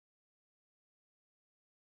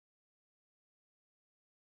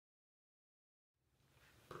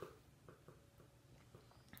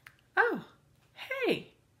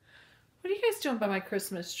you guys doing by my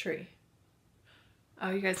Christmas tree? Oh,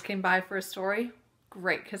 you guys came by for a story?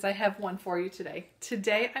 Great, because I have one for you today.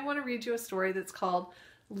 Today, I want to read you a story that's called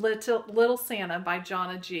Little Santa by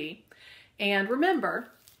Jonna G. And remember,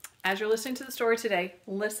 as you're listening to the story today,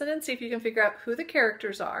 listen and see if you can figure out who the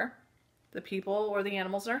characters are, the people or the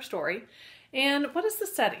animals in our story, and what is the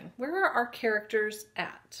setting? Where are our characters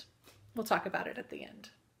at? We'll talk about it at the end.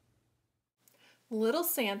 Little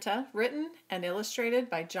Santa, written and illustrated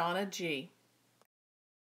by Jonna G.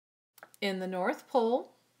 In the North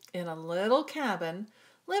Pole, in a little cabin,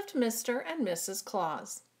 lived Mr. and Mrs.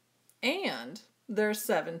 Claus. And their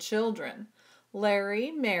 7 children,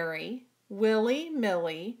 Larry, Mary, Willie,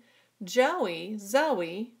 Millie, Joey,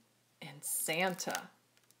 Zoe, and Santa.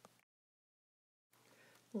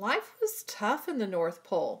 Life was tough in the North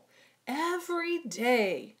Pole. Every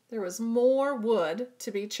day there was more wood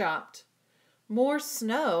to be chopped, more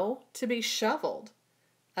snow to be shoveled,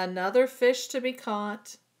 another fish to be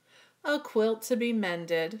caught, a quilt to be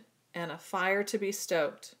mended, and a fire to be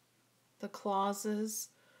stoked. The Clauses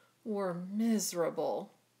were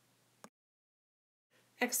miserable.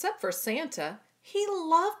 Except for Santa, he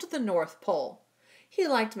loved the North Pole. He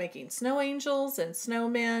liked making snow angels and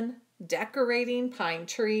snowmen, decorating pine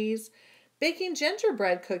trees, baking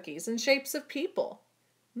gingerbread cookies in shapes of people.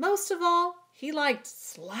 Most of all, he liked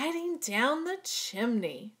sliding down the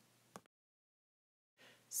chimney.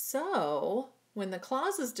 So, when the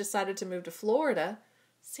Clauses decided to move to Florida,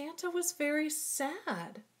 Santa was very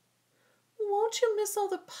sad. Won't you miss all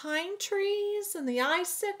the pine trees and the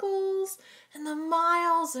icicles and the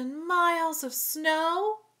miles and miles of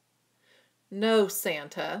snow? No,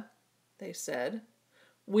 Santa, they said.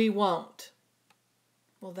 We won't.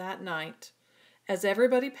 Well, that night, as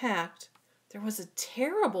everybody packed, there was a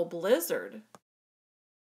terrible blizzard.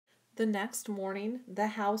 The next morning, the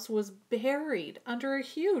house was buried under a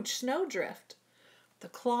huge snowdrift. The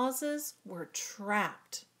Clauses were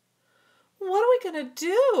trapped. What are we going to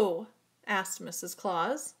do? Asked Mrs.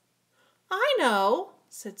 Claus. I know,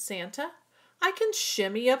 said Santa. I can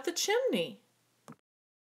shimmy up the chimney.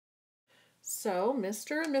 So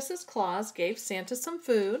Mr. and Mrs. Claus gave Santa some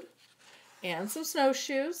food and some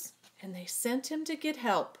snowshoes, and they sent him to get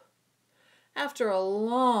help. After a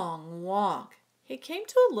long walk, he came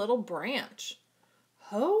to a little branch.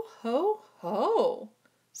 Ho, ho, ho,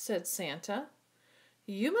 said Santa.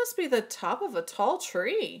 You must be the top of a tall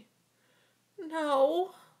tree.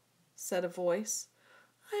 No, said a voice.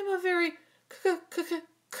 I'm a very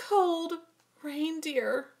cold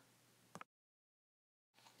reindeer.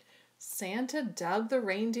 Santa dug the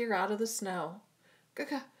reindeer out of the snow.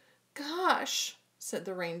 Gosh, said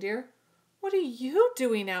the reindeer. What are you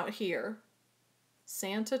doing out here?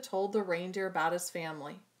 Santa told the reindeer about his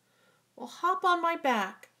family. Well, hop on my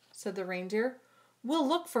back, said the reindeer. We'll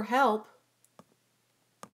look for help.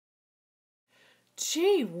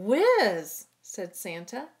 Gee whiz, said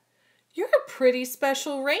Santa. You're a pretty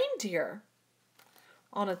special reindeer.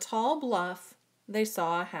 On a tall bluff, they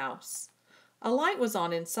saw a house. A light was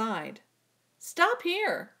on inside. Stop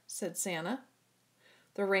here, said Santa.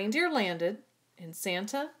 The reindeer landed, and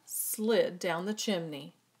Santa slid down the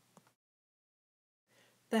chimney.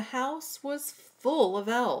 The house was full of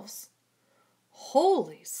elves.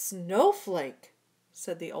 Holy snowflake,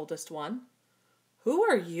 said the oldest one. Who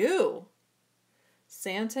are you?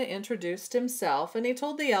 Santa introduced himself, and he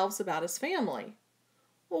told the elves about his family.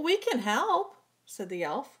 Well, we can help, said the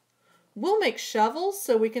elf. We'll make shovels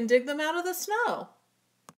so we can dig them out of the snow.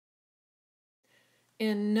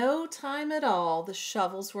 In no time at all, the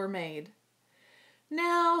shovels were made.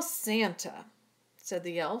 Now, Santa, said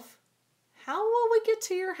the elf, how will we get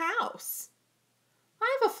to your house?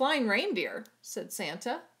 I have a flying reindeer, said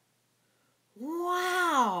Santa.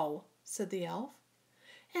 Wow, said the elf.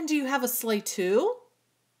 And do you have a sleigh too?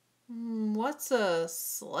 What's a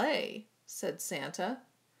sleigh? Said Santa.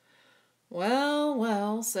 Well,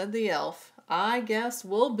 well, said the elf, I guess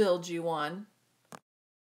we'll build you one.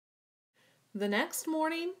 The next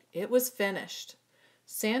morning, it was finished.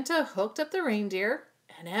 Santa hooked up the reindeer,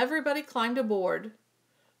 and everybody climbed aboard.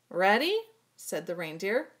 Ready? Said the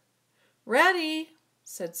reindeer. Ready,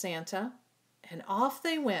 said Santa, and off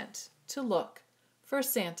they went to look for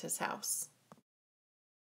Santa's house.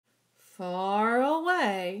 Far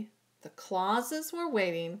away, the Clauses were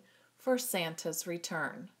waiting for Santa's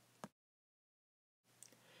return.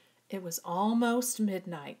 It was almost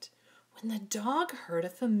midnight when the dog heard a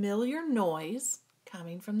familiar noise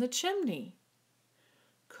coming from the chimney.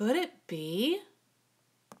 Could it be?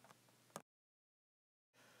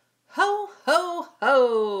 Ho, ho,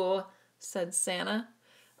 ho, said Santa.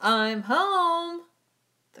 I'm home.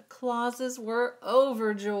 The Clauses were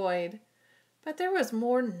overjoyed. but there was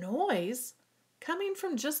more noise coming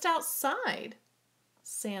from just outside.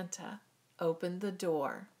 Santa opened the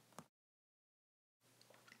door.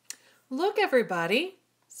 "Look, everybody,"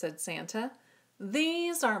 said Santa.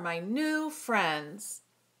 "These are my new friends."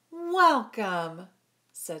 "Welcome,"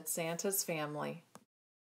 said Santa's family.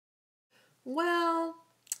 Well,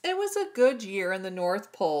 it was a good year in the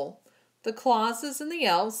North Pole. The Clauses and the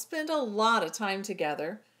elves spent a lot of time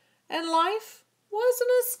together, and life wasn't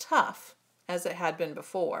as tough as it had been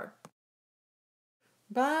before.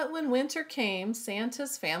 But when winter came,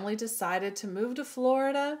 Santa's family decided to move to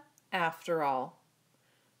Florida after all.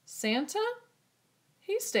 Santa,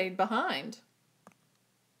 he stayed behind.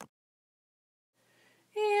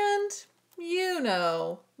 And you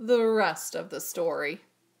know the rest of the story.